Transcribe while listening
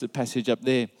the passage up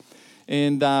there.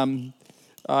 And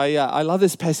I love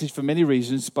this passage for many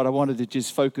reasons, but I wanted to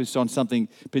just focus on something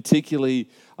particularly,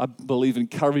 I believe,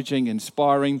 encouraging,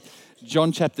 inspiring.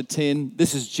 John chapter 10,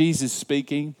 this is Jesus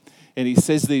speaking, and he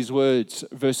says these words,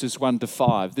 verses 1 to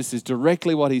 5. This is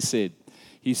directly what he said.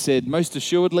 He said, "Most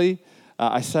assuredly,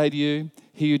 I say to you,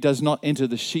 he who does not enter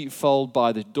the sheepfold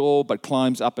by the door, but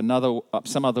climbs up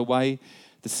some other way,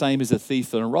 the same is a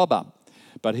thief and a robber.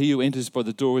 But he who enters by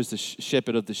the door is the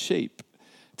shepherd of the sheep.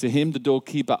 To him the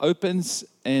doorkeeper opens,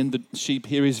 and the sheep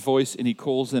hear his voice, and he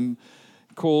calls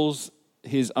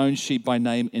his own sheep by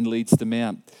name and leads them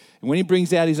out. And when he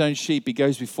brings out his own sheep, he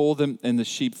goes before them, and the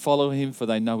sheep follow him, for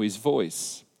they know his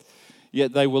voice.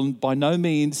 Yet they will by no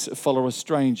means follow a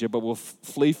stranger, but will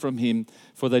flee from him,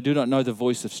 for they do not know the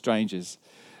voice of strangers."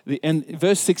 And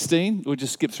verse 16, we'll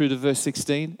just skip through to verse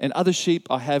 16. "And other sheep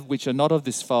I have which are not of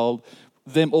this fold,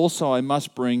 them also I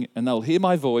must bring, and they'll hear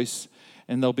my voice,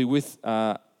 and they'll be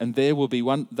and there will be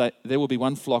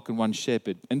one flock and one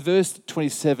shepherd." And verse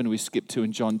 27 we skip to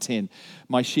in John 10.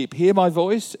 "My sheep hear my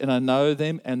voice, and I know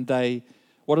them, and they,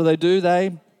 what do?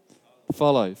 They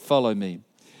follow me."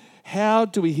 How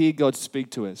do we hear God speak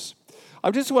to us? I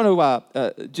just want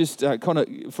to kind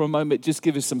of, for a moment, just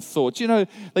give us some thoughts. You know,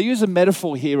 they use a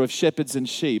metaphor here of shepherds and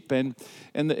sheep, and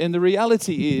the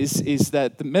reality is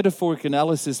that the metaphoric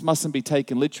analysis mustn't be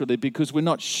taken literally, because we're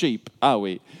not sheep, are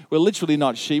we? We're literally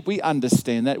not sheep. We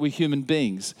understand that. We're human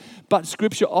beings. But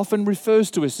Scripture often refers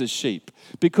to us as sheep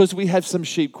because we have some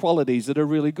sheep qualities that are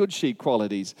really good sheep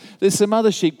qualities. There's some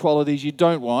other sheep qualities you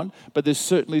don't want, but there's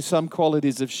certainly some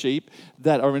qualities of sheep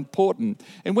that are important.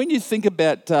 And when you think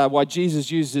about why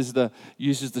Jesus uses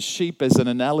the sheep as an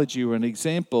analogy or an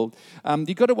example,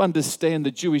 you've got to understand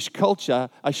the Jewish culture.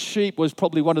 A sheep was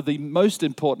probably one of the most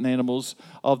important animals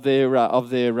of their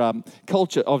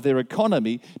culture, of their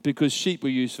economy, because sheep were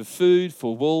used for food,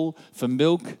 for wool, for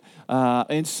milk.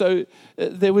 And so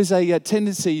there was a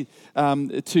tendency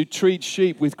to treat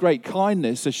sheep with great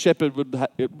kindness. A shepherd would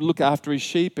look after his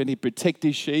sheep, and he'd protect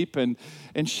his sheep. And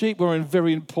sheep were a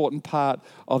very important part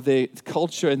of their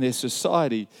culture and their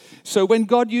society. So when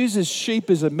God uses sheep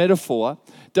as a metaphor,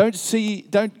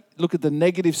 don't look at the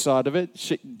negative side of it.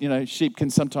 Sheep can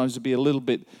sometimes be a little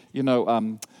bit,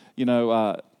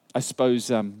 I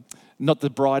suppose, not the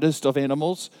brightest of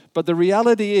animals. But the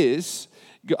reality is,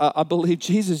 I believe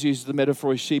Jesus uses the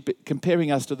metaphor of sheep,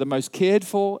 comparing us to the most cared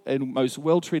for and most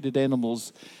well-treated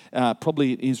animals,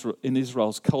 probably in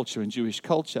Israel's culture, in Jewish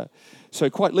culture. So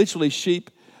quite literally, sheep,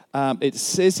 it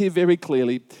says here very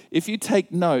clearly, if you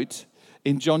take note,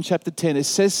 in John chapter 10, it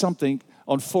says something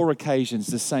on 4 occasions,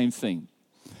 the same thing.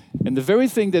 And the very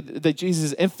thing that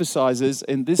Jesus emphasizes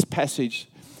in this passage,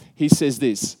 he says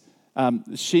this,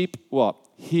 sheep, what?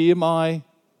 Hear my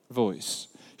voice.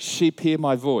 Sheep hear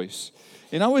my voice.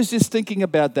 And I was just thinking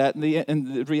about that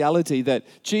and the reality that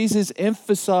Jesus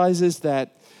emphasizes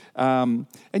that. And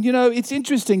it's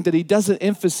interesting that he doesn't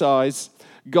emphasize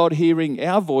God hearing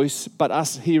our voice, but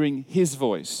us hearing his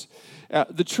voice.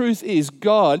 The truth is,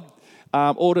 God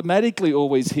automatically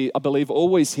always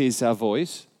hears our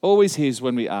voice, always hears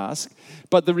when we ask.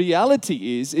 But the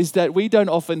reality is that we don't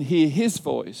often hear his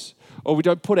voice, or we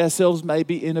don't put ourselves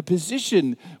maybe in a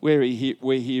position where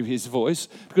we hear his voice.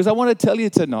 Because I want to tell you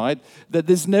tonight that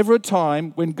there's never a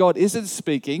time when God isn't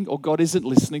speaking or God isn't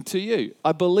listening to you.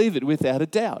 I believe it without a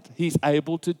doubt. He's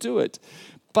able to do it.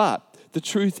 But the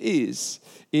truth is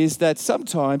that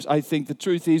sometimes I think the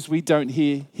truth is we don't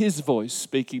hear his voice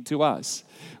speaking to us.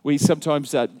 We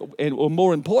sometimes, or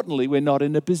more importantly, we're not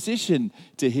in a position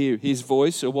to hear his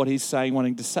voice or what he's saying,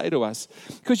 wanting to say to us.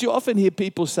 Because you often hear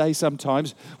people say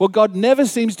sometimes, well, God never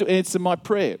seems to answer my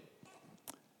prayer.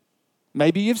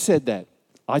 Maybe you've said that.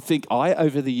 I think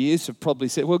over the years, have probably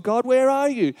said, well, God, where are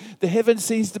you? The heaven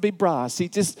seems to be brass.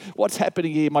 What's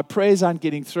happening here? My prayers aren't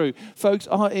getting through. Folks,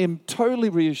 I am totally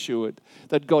reassured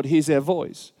that God hears our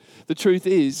voice. The truth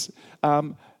is,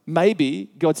 maybe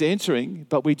God's answering,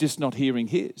 but we're just not hearing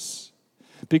his.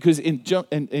 Because in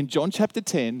John chapter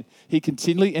 10, he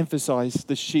continually emphasized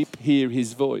the sheep hear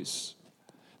his voice.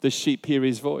 The sheep hear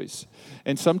his voice.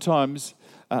 And sometimes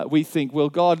we think, well,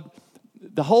 God,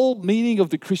 the whole meaning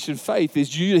of the Christian faith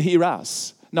is you to hear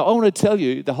us. Now, I want to tell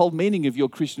you, the whole meaning of your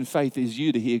Christian faith is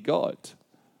you to hear God.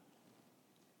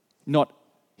 Not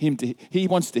him to. He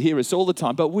wants to hear us all the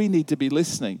time, but we need to be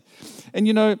listening.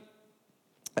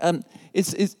 And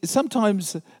it's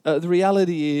sometimes the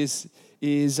reality is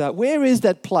where is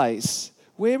that place?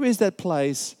 Where is that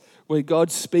place where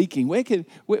God's speaking?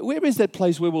 Where is that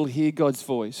place where we'll hear God's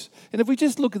voice? And if we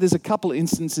just look at, there's a couple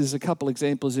instances, a couple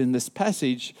examples in this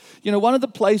passage. One of the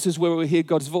places where we hear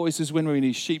God's voice is when we're in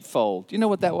his sheepfold. You know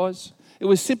what that was? It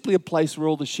was simply a place where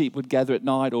all the sheep would gather at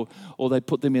night, or they'd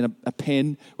put them in a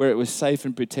pen where it was safe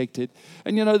and protected.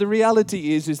 And, the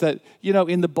reality is that,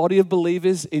 in the body of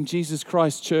believers, in Jesus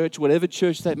Christ Church, whatever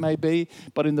church that may be,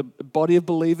 but in the body of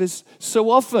believers, so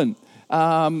often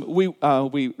we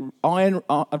iron,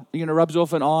 rubs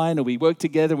off an iron, and we work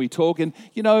together, and we talk, and,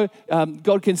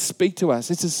 God can speak to us.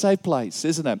 It's a safe place,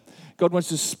 isn't it? God wants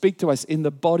to speak to us in the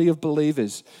body of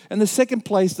believers. And the second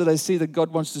place that I see that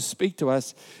God wants to speak to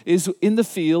us is in the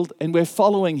field, and we're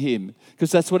following him,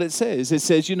 because that's what it says. It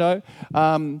says,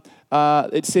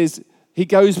 it says, he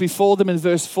goes before them in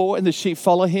verse 4, and the sheep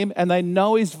follow him, and they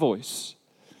know his voice.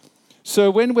 So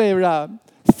when we're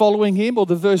following him, or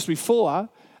the verse before,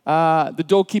 the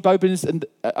doorkeeper opens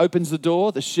the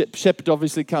door. The shepherd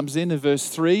obviously comes in verse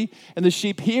 3, and the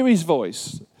sheep hear his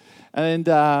voice.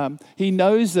 And he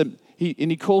knows them.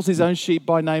 He calls his own sheep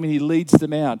by name, and he leads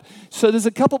them out. So there's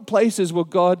a couple places where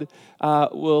God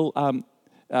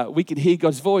we can hear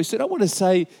God's voice. And I want to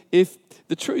say, if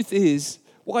the truth is,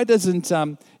 why doesn't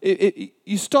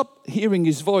you stop hearing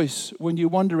his voice when you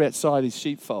wander outside his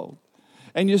sheepfold,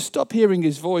 and you stop hearing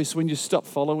his voice when you stop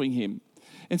following him?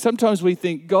 And sometimes we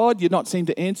think, God, you're not seem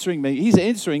to answering me. He's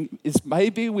answering. It's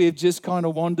maybe we've just kind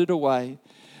of wandered away.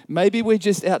 Maybe we're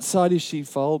just outside his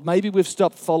sheepfold. Maybe we've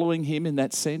stopped following him in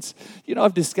that sense.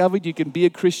 I've discovered you can be a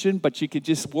Christian, but you could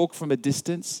just walk from a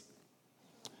distance.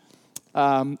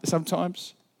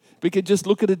 Sometimes we could just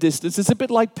look at a distance. It's a bit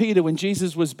like Peter when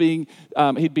Jesus was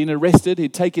he'd been arrested.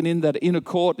 He'd taken in that inner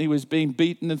court, and he was being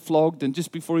beaten and flogged, and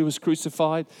just before he was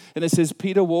crucified. And it says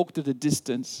Peter walked at a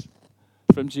distance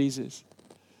from Jesus.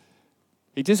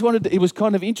 He was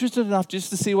kind of interested enough just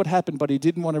to see what happened, but he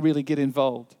didn't want to really get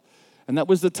involved. And that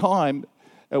was the time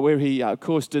where he, of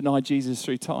course, denied Jesus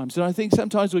 3 times. And I think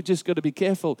sometimes we've just got to be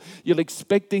careful. You're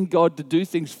expecting God to do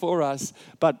things for us,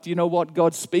 but you know what?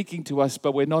 God's speaking to us,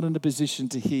 but we're not in a position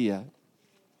to hear.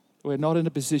 We're not in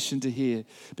a position to hear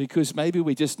because maybe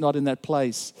we're just not in that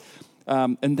place.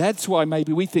 And that's why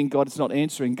maybe we think God is not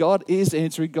answering. God is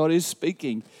answering. God is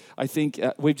speaking. I think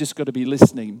we've just got to be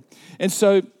listening. And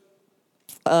so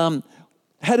how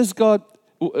does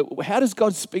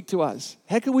God speak to us?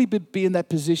 How can we be in that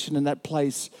position, in that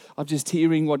place of just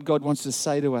hearing what God wants to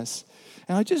say to us?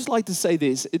 And I'd just like to say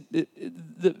this.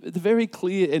 The very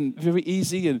clear and very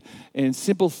easy and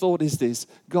simple thought is this.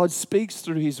 God speaks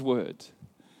through his word.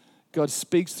 God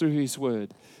speaks through his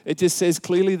word. It just says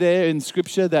clearly there in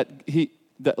Scripture that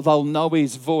they'll know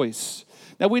his voice.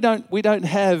 Now, we don't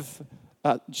have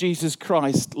Jesus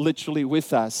Christ literally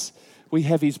with us. We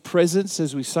have his presence,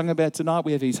 as we sung about tonight.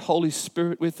 We have his Holy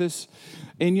Spirit with us.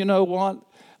 And you know what?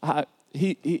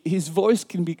 His voice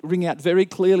can ring out very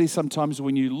clearly sometimes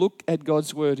when you look at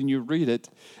God's word and you read it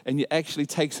and you actually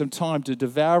take some time to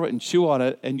devour it and chew on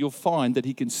it, and you'll find that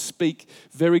he can speak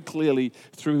very clearly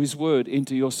through his word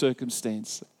into your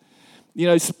circumstance.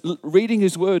 Reading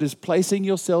his word is placing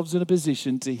yourselves in a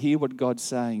position to hear what God's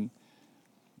saying,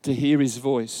 to hear his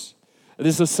voice.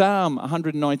 There's a Psalm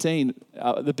 119,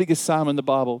 the biggest psalm in the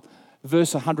Bible,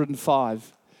 verse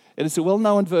 105. And it's a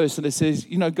well-known verse, and it says,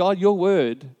 God, your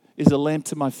word is a lamp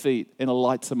to my feet and a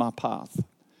light to my path.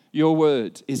 Your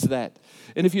word is that.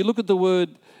 And if you look at the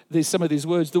word, there's some of these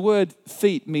words. The word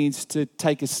feet means to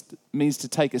take a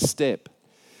step.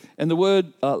 And the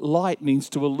word light means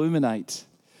to illuminate.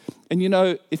 And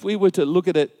if we were to look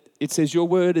at it, it says, your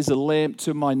word is a lamp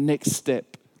to my next step.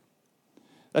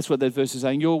 That's what that verse is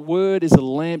saying. Your word is a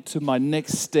lamp to my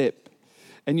next step.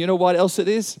 And you know what else it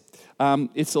is?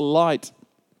 It's a light,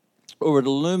 or it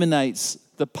illuminates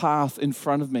the path in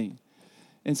front of me.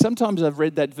 And sometimes I've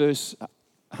read that verse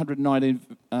 119,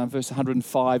 verse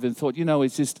 105, and thought,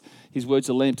 it's just his word's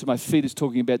a lamp to my feet. It's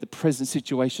talking about the present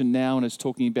situation now, and it's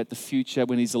talking about the future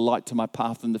when he's a light to my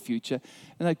path in the future.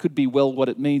 And that could be well what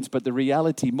it means, but the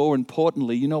reality, more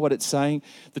importantly, you know what it's saying?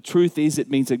 The truth is, it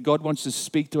means that God wants to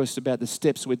speak to us about the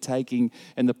steps we're taking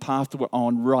and the path that we're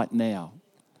on right now.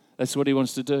 That's what he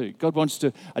wants to do. God wants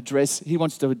to he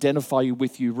wants to identify you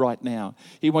with you right now.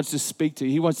 He wants to speak to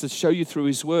you. He wants to show you through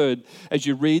his word as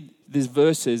you read these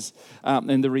verses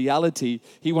and the reality.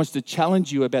 He wants to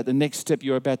challenge you about the next step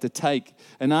you're about to take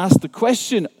and ask the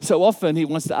question. So often he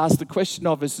wants to ask the question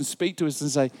of us and speak to us and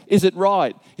say, is it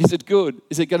right? Is it good?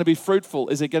 Is it going to be fruitful?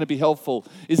 Is it going to be helpful?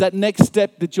 Is that next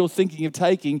step that you're thinking of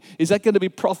taking, is that going to be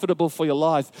profitable for your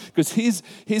life? Because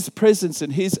his presence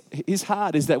and his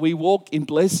heart is that we walk in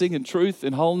blessing and truth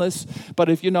and wholeness. But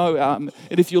if and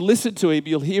if you listen to him,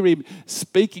 you'll hear him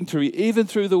speaking to you, even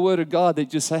through the word of God, that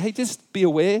just say, hey, just be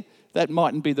aware. That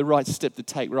mightn't be the right step to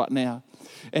take right now.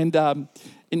 And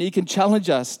he can challenge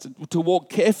us to walk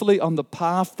carefully on the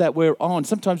path that we're on.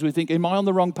 Sometimes we think, am I on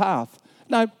the wrong path?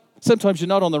 No, Sometimes you're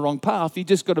not on the wrong path. You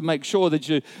just got to make sure that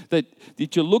you're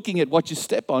looking at what you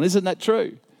step on. Isn't that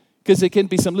true? Because there can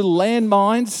be some little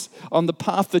landmines on the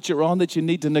path that you're on that you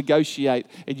need to negotiate,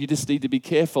 and you just need to be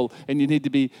careful, and you need to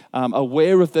be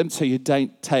aware of them so you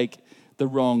don't take the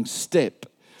wrong step.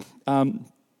 The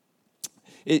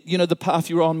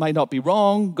path you're on may not be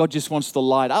wrong. God just wants to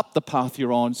light up the path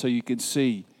you're on so you can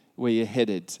see where you're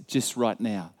headed just right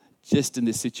now, just in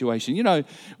this situation. When I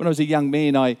was a young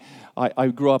man, I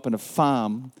grew up in a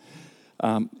farming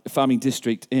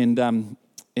district, and then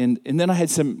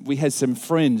we had some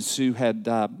friends who had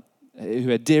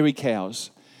dairy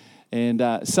cows,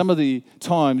 and some of the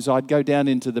times I'd go down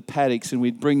into the paddocks and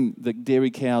we'd bring the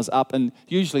dairy cows up, and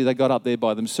usually they got up there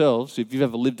by themselves. If you've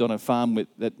ever lived on a farm with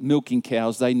milking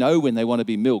cows, they know when they want to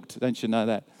be milked. Don't you know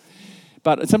that?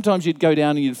 But sometimes you'd go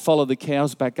down and you'd follow the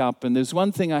cows back up, and there's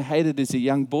one thing I hated as a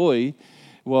young boy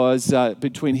was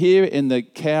between here and the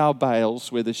cow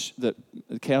bales where the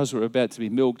cows were about to be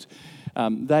milked,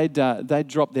 they'd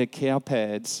drop their cow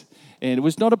pads, and it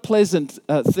was not a pleasant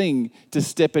thing to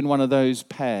step in one of those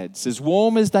pads. As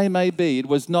warm as they may be, it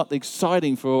was not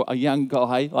exciting for a young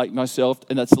guy like myself,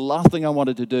 and that's the last thing I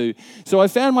wanted to do. So I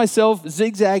found myself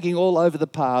zigzagging all over the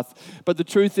path, but the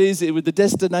truth is, the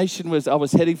destination was I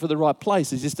was heading for the right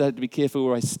place. I just had to be careful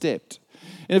where I stepped.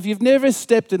 And if you've never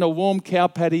stepped in a warm cow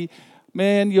paddy,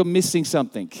 man, you're missing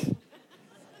something.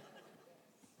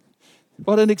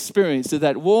 What an experience of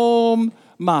that warm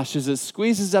mush as it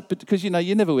squeezes up, because you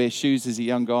never wear shoes as a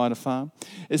young guy on a farm.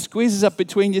 It squeezes up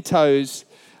between your toes,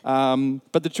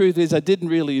 but the truth is I didn't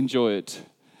really enjoy it.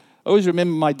 I always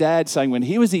remember my dad saying when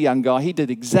he was a young guy, he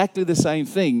did exactly the same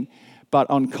thing, but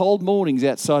on cold mornings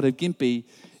outside of Gympie,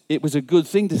 it was a good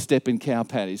thing to step in cow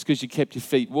paddies because you kept your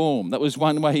feet warm. That was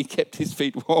one way he kept his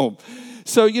feet warm.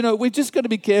 So, we've just got to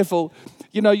be careful.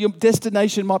 Your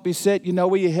destination might be set, you know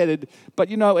where you're headed, but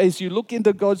as you look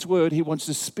into God's word, he wants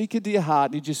to speak into your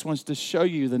heart, and he just wants to show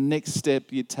you the next step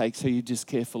you take, so you're just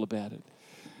careful about it.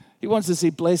 He wants to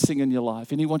see blessing in your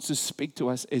life, and he wants to speak to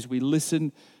us as we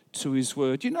listen to his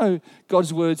word.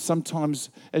 God's word, sometimes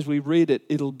as we read it,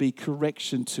 it'll be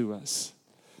correction to us.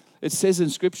 It says in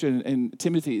Scripture, in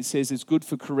Timothy, it says it's good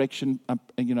for correction,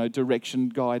 direction,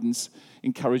 guidance,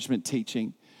 encouragement,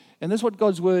 teaching. And that's what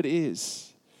God's word is.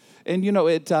 And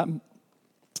the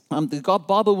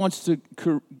Bible wants to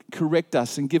correct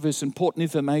us and give us important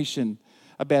information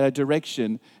about our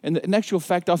direction. And in actual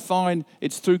fact, I find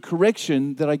it's through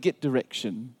correction that I get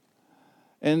direction.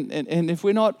 And if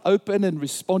we're not open and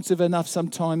responsive enough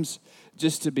sometimes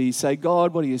just to say,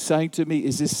 God, what are you saying to me?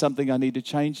 Is this something I need to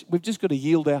change? We've just got to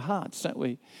yield our hearts, don't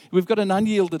we? We've got an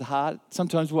unyielded heart.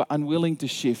 Sometimes we're unwilling to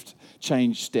shift,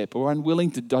 change step, or unwilling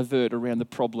to divert around the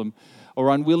problem, or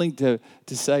unwilling to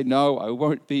say, no, I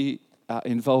won't be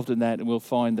involved in that, and we'll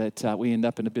find that we end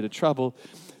up in a bit of trouble.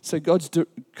 So God's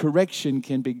correction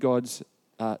can be God's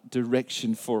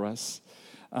direction for us.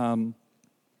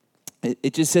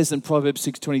 It just says in Proverbs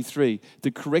 6:23,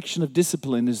 the correction of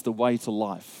discipline is the way to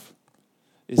life.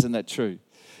 Isn't that true?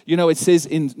 It says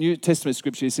in New Testament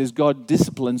scripture, it says God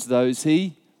disciplines those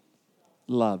he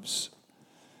loves.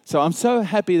 So I'm so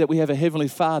happy that we have a Heavenly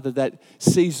Father that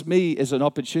sees me as an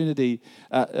opportunity.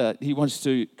 He wants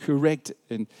to correct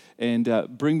and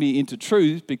bring me into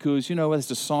truth, because,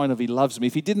 that's a sign of he loves me.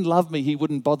 If he didn't love me, he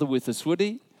wouldn't bother with us, would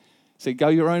he? Say, go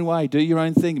your own way, do your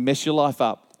own thing, mess your life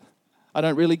up. I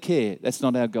don't really care. That's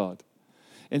not our God.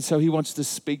 And so he wants to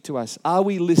speak to us. Are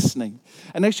we listening?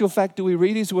 In actual fact, do we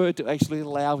read his word to actually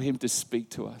allow him to speak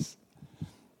to us?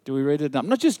 Do we read it enough?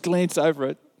 Not just glance over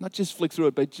it, not just flick through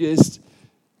it, but just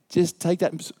take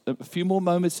that a few more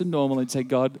moments than normal and say,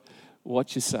 God,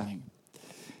 what you're saying.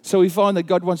 So we find that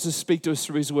God wants to speak to us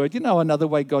through his word. Another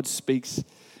way God speaks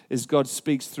is God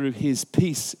speaks through his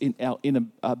peace in our inner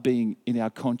being, in our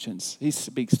conscience. He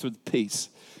speaks through peace.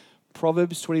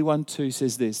 Proverbs 21:2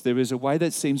 says this, there is a way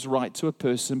that seems right to a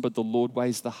person, but the Lord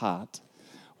weighs the heart.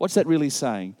 What's that really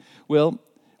saying? Well,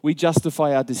 we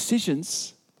justify our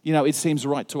decisions. It seems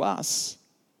right to us.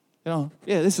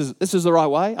 This is the right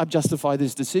way. I've justified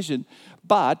this decision.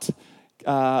 But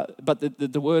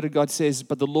the word of God says,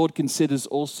 but the Lord considers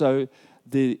also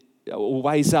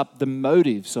weighs up the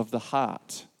motives of the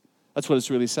heart. That's what it's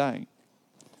really saying.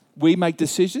 We make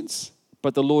decisions,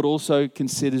 but the Lord also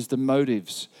considers the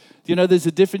motives. There's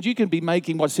a difference. You can be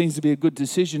making what seems to be a good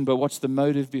decision, but what's the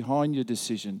motive behind your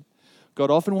decision? God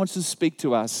often wants to speak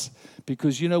to us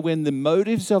because, when the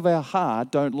motives of our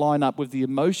heart don't line up with the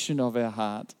emotion of our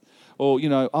heart,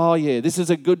 or, oh yeah, this is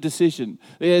a good decision.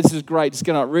 Yeah, this is great. It's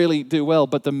going to really do well.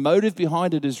 But the motive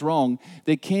behind it is wrong.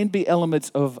 There can be elements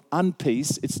of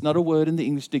unpeace. It's not a word in the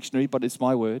English dictionary, but it's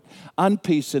my word.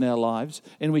 Unpeace in our lives.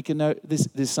 And we can know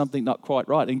there's something not quite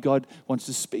right. And God wants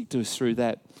to speak to us through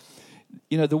that.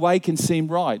 The way can seem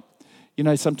right.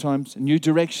 Sometimes a new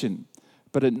direction,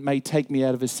 but it may take me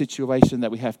out of a situation that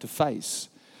we have to face.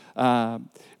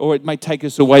 Or it may take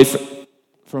us away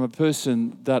from a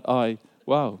person that I,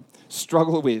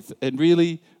 struggle with. And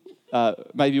really,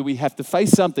 maybe we have to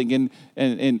face something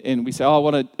and we say, I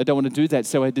don't want to do that.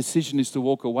 So our decision is to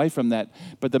walk away from that.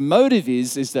 But the motive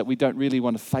is that we don't really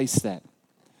want to face that.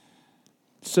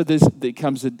 So there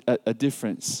comes a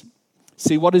difference.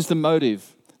 See, what is the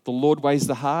motive? The Lord weighs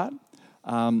the heart,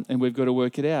 and we've got to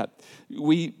work it out.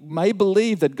 We may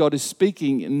believe that God is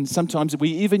speaking, and sometimes we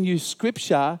even use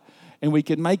Scripture, and we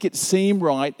can make it seem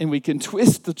right, and we can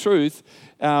twist the truth,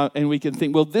 and we can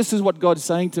think, well, this is what God's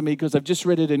saying to me because I've just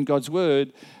read it in God's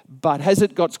Word, but has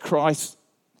it got Christ's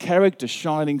character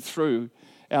shining through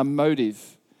our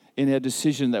motive in our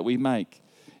decision that we make?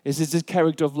 Is this a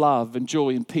character of love and joy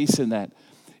and peace in that?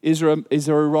 Is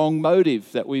there a wrong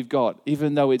motive that we've got,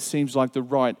 even though it seems like the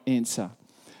right answer?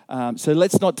 So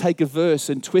let's not take a verse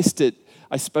and twist it,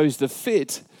 I suppose, to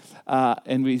fit,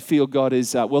 and we feel God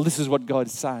is, this is what God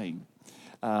is saying.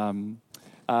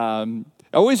 I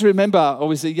always remember I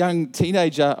was a young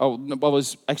teenager. I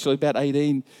was actually about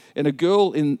 18, and a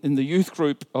girl in the youth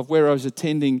group of where I was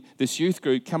attending this youth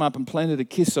group come up and planted a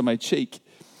kiss on my cheek.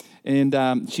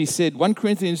 And she said, 1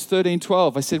 Corinthians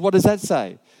 13:12. I said, what does that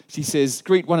say? She says,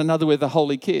 greet one another with a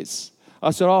holy kiss.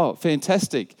 I said, oh,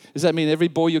 fantastic. Does that mean every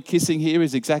boy you're kissing here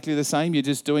is exactly the same? You're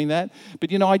just doing that?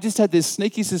 But, I just had this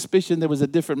sneaky suspicion there was a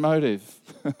different motive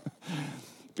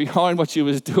behind what she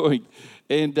was doing.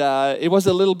 And it was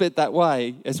a little bit that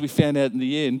way, as we found out in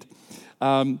the end.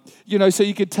 So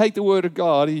you could take the word of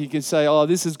God and you could say, oh,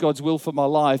 this is God's will for my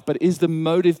life. But is the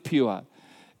motive pure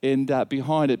and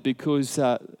behind it? Because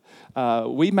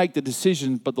we make the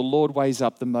decision, but the Lord weighs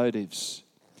up the motives.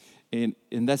 And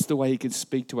that's the way He can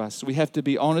speak to us. We have to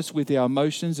be honest with our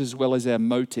emotions as well as our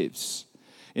motives.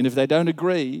 And if they don't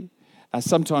agree,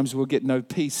 sometimes we'll get no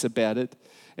peace about it.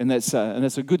 And that's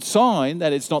a good sign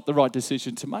that it's not the right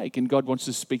decision to make. And God wants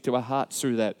to speak to our hearts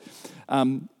through that.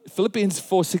 Philippians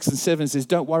 4, 6, and 7 says,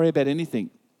 don't worry about anything.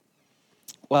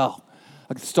 Well,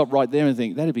 I could stop right there and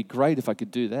think, that'd be great if I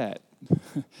could do that.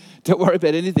 Don't worry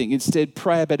about anything. Instead,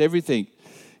 pray about everything.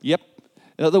 Yep.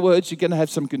 In other words, you're going to have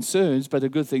some concerns, but the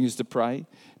good thing is to pray.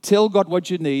 Tell God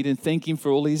what you need and thank Him for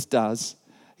all He's done.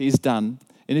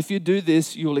 And if you do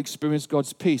this, you will experience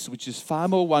God's peace, which is far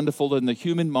more wonderful than the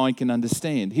human mind can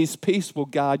understand. His peace will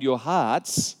guard your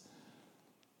hearts,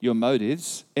 your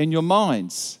motives, and your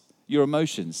minds, your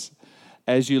emotions,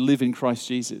 as you live in Christ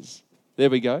Jesus. There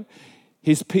we go.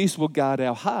 His peace will guard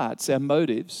our hearts, our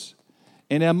motives,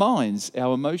 and our minds,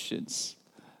 our emotions.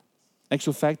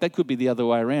 Actual fact, that could be the other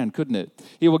way around, couldn't it?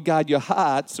 He will guard your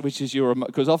hearts, which is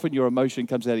because often your emotion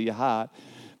comes out of your heart,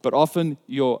 but often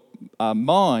your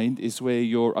mind is where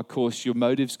your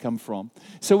motives come from.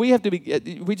 So we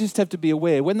just have to be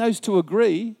aware. When those two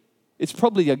agree, it's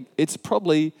probably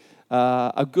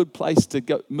a good place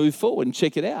to move forward and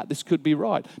check it out. This could be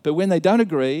right. But when they don't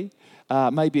agree,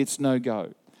 maybe it's no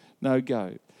go.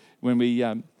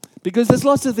 Because there's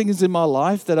lots of things in my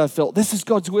life that I felt this is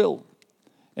God's will.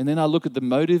 And then I look at the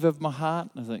motive of my heart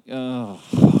and I think,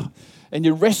 oh. And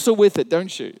you wrestle with it,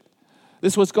 don't you?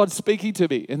 This was God speaking to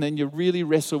me. And then you really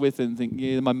wrestle with it and think,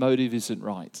 yeah, my motive isn't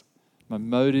right. My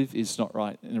motive is not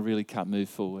right. And I really can't move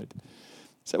forward.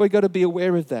 So we've got to be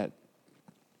aware of that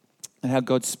and how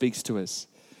God speaks to us.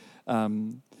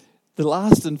 The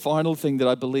last and final thing that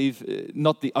I believe,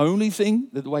 not the only thing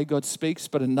that the way God speaks,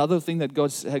 but another thing that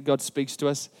how God speaks to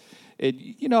us,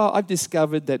 I've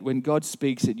discovered that when God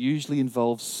speaks, it usually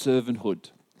involves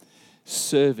servanthood,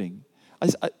 serving.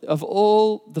 Of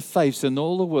all the faiths in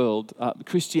all the world,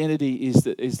 Christianity is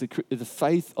the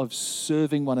faith of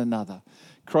serving one another.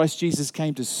 Christ Jesus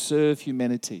came to serve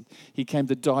humanity. He came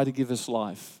to die to give us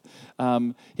life.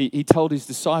 He told His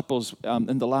disciples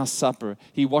in the Last Supper,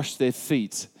 He washed their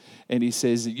feet. And He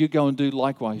says, you go and do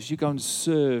likewise. You go and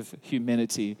serve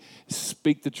humanity,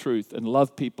 speak the truth, and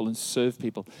love people and serve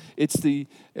people. It's the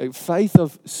faith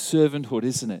of servanthood,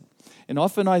 isn't it? And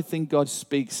often I think God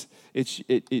speaks,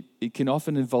 it can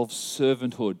often involve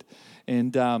servanthood.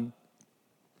 And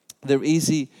they're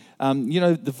easy.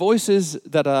 The voices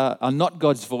that are not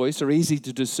God's voice are easy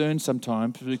to discern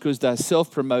sometimes because they're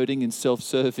self-promoting and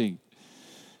self-serving.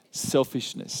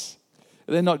 Selfishness.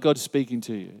 They're not God speaking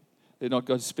to you. They're not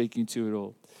God speaking to you at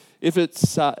all. If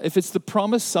it's the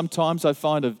promise, sometimes I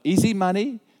find, of easy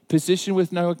money, position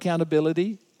with no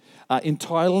accountability,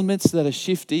 entitlements that are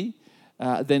shifty,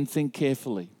 then think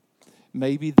carefully.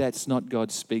 Maybe that's not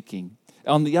God speaking.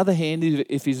 On the other hand,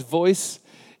 if his voice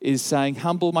is saying,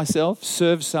 humble myself,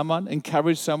 serve someone,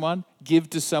 encourage someone, give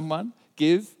to someone,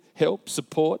 help,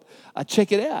 support,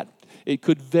 check it out. It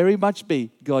could very much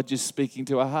be God just speaking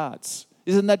to our hearts.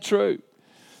 Isn't that true?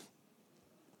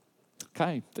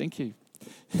 Okay, thank you.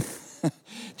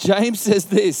 James says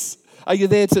this. Are you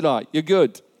there tonight? You're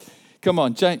good. Come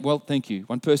on, James. Well, thank you.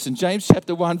 One person. James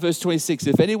chapter 1, verse 26.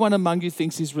 If anyone among you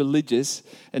thinks he's religious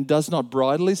and does not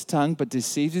bridle his tongue but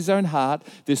deceives his own heart,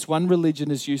 this one religion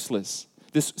is useless.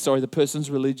 The person's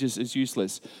religious is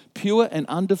useless. Pure and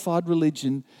undefiled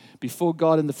religion before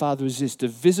God and the Father is this: to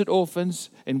visit orphans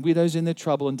and widows in their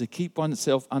trouble and to keep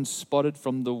oneself unspotted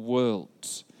from the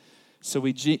world. So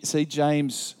we see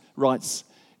James writes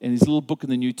in his little book in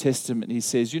the New Testament, he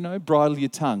says, bridle your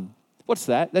tongue. What's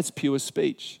that? That's pure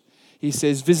speech. He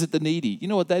says, visit the needy. You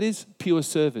know what that is? Pure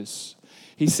service.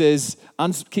 He says,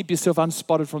 keep yourself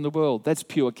unspotted from the world. That's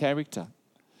pure character.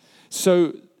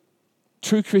 So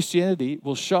true Christianity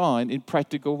will shine in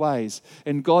practical ways.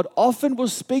 And God often will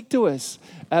speak to us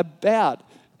about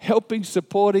helping,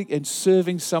 supporting, and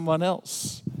serving someone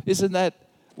else. Isn't that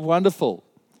wonderful?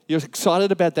 You're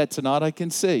excited about that tonight, I can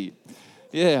see.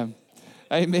 Yeah.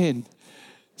 Amen.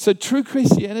 So true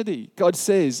Christianity, God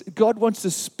says, God wants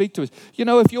to speak to us.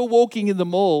 If you're walking in the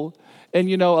mall and,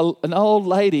 an old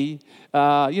lady,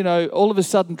 all of a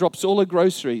sudden drops all her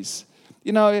groceries,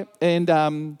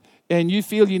 and you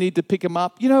feel you need to pick them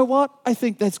up, you know what? I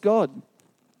think that's God.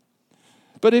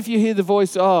 But if you hear the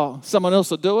voice, someone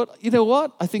else will do it, you know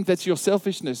what? I think that's your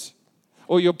selfishness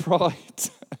or your pride.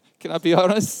 Can I be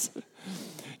honest?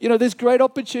 There's great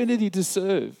opportunity to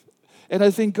serve. And I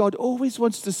think God always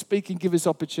wants to speak and give us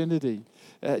opportunity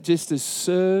just to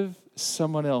serve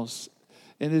someone else.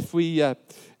 And if we,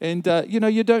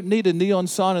 you don't need a neon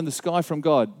sign in the sky from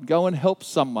God. Go and help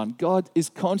someone. God is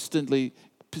constantly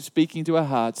speaking to our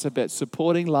hearts about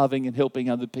supporting, loving, and helping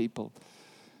other people.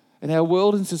 And our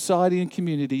world and society and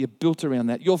community are built around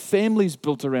that. Your family's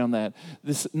built around that.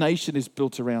 This nation is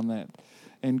built around that.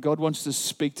 And God wants to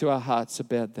speak to our hearts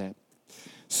about that.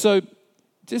 So,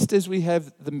 just as we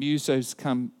have the musos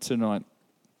come tonight,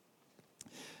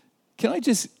 can I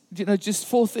just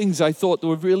 4 things I thought that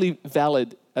were really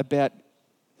valid about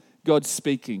God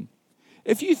speaking.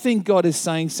 If you think God is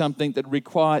saying something that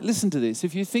listen to this,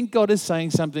 if you think God is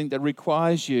saying something that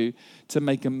requires you to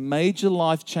make a major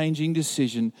life-changing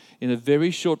decision in a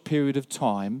very short period of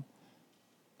time,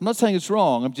 I'm not saying it's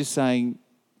wrong, I'm just saying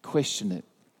question it.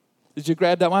 Did you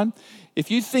grab that one? If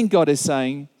you think God is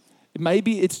saying,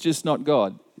 maybe it's just not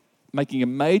God. Making a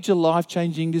major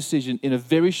life-changing decision in a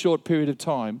very short period of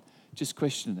time, just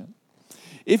question it.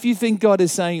 If you think God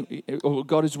is saying, or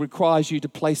God requires you to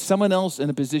place someone else in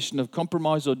a position of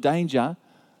compromise or danger,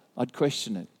 I'd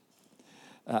question it.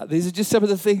 These are just some of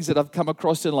the things that I've come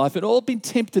across in life and all been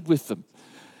tempted with them.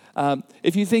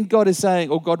 If you think God is saying,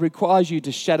 or God requires you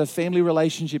to shatter family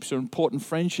relationships or important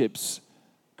friendships,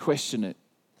 question it.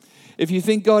 If you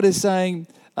think God is saying,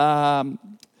 what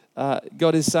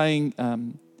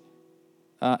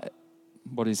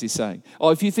is he saying?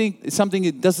 If you think something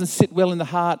that doesn't sit well in the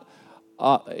heart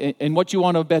and what you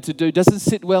want about to do doesn't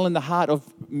sit well in the heart of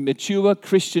mature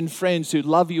Christian friends who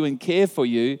love you and care for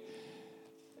you,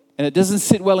 and it doesn't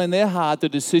sit well in their heart, the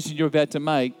decision you're about to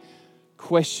make,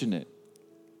 question it.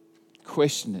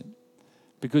 Question it.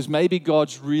 Because maybe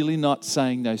God's really not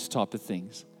saying those type of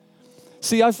things.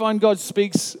 See, I find God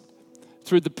speaks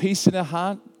through the peace in our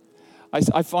heart.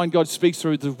 I find God speaks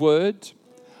through the word.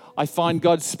 I find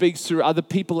God speaks through other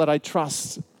people that I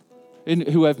trust and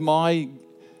who have my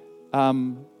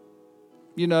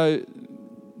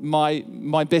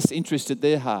best interest at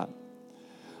their heart.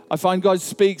 I find God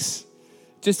speaks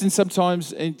just in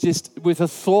sometimes and just with a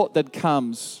thought that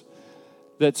comes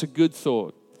that's a good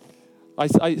thought.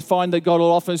 I find that God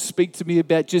will often speak to me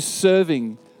about just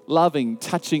serving, loving,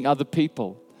 touching other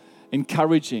people,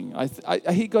 encouraging. I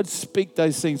hear God speak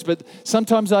those things, but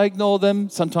sometimes I ignore them,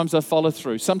 sometimes I follow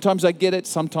through. Sometimes I get it,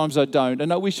 sometimes I don't.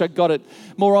 And I wish I got it.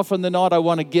 More often than not, I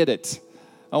want to get it.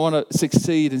 I want to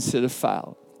succeed instead of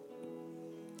fail.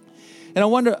 And I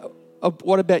wonder,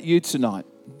 what about you tonight?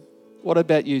 What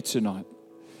about you tonight?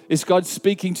 Is God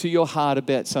speaking to your heart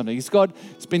about something? Has God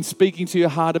been speaking to your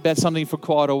heart about something for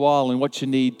quite a while and what you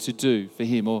need to do for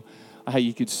Him or how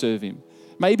you could serve Him?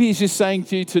 Maybe He's just saying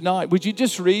to you tonight, would you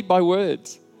just read my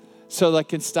words so that I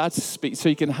can start to speak, so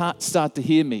you can start to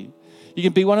hear me? You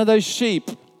can be one of those sheep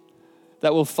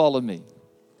that will follow me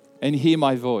and hear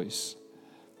my voice.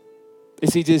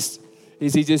 Is he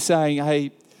just saying,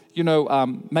 hey,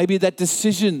 maybe that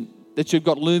decision that you've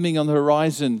got looming on the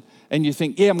horizon and you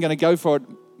think, yeah, I'm going to go for it.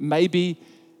 Maybe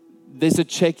there's a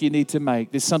check you need to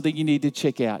make. There's something you need to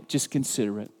check out. Just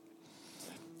consider it.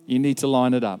 You need to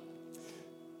line it up.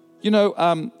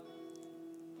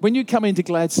 When you come into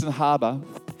Gladstone Harbour,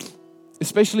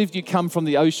 especially if you come from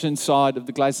the ocean side of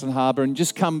the Gladstone Harbour and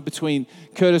just come between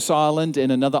Curtis Island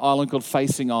and another island called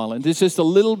Facing Island, there's just a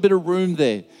little bit of room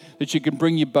there that you can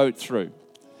bring your boat through.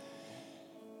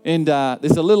 And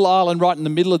there's a little island right in the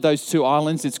middle of those two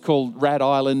islands. It's called Rat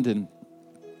Island. And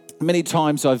many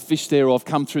times I've fished there or I've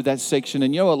come through that section.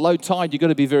 And at low tide, you've got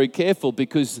to be very careful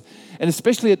and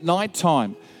especially at night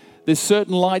time, there's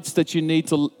certain lights that you need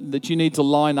to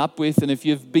line up with. And if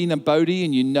you've been a boatie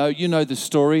and you know the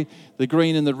story, the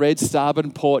green and the red, starboard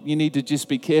and port, you need to just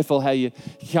be careful how you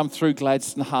come through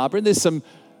Gladstone Harbour. And there's some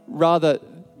rather,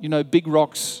 big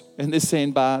rocks and there's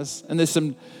sandbars and there's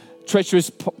some treacherous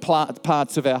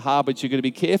parts of our harbour that you're going to be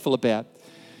careful about.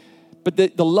 But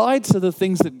the lights are the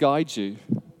things that guide you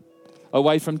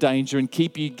away from danger and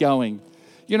keep you going.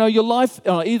 Your life,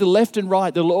 either left and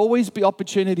right, there'll always be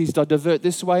opportunities to divert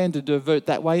this way and to divert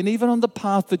that way. And even on the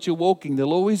path that you're walking,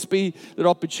 there'll always be that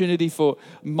opportunity for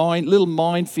little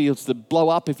minefields that blow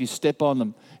up if you step on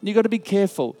them. And you've got to be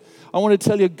careful. I want to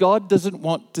tell you, God doesn't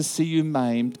want to see you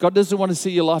maimed. God doesn't want to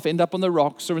see your life end up on the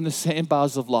rocks or in the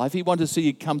sandbars of life. He wants to see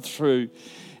you come through.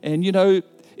 And,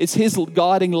 it's His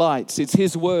guiding lights. It's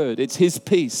His word. It's His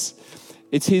peace.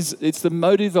 It's the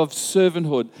motive of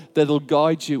servanthood that'll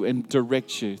guide you and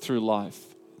direct you through life.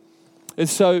 And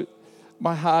so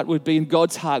my heart would be, and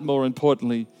God's heart more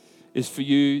importantly, is for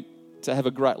you to have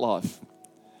a great life.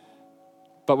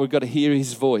 But we've got to hear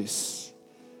His voice.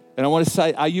 And I want to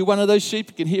say, are you one of those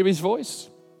sheep who can hear His voice?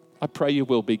 I pray you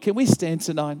will be. Can we stand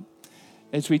tonight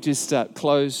as we just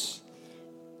close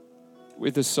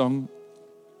with a song?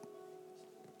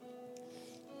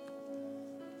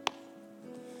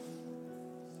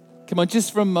 Come on,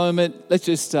 just for a moment, let's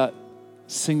just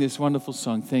sing this wonderful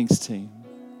song. Thanks, team.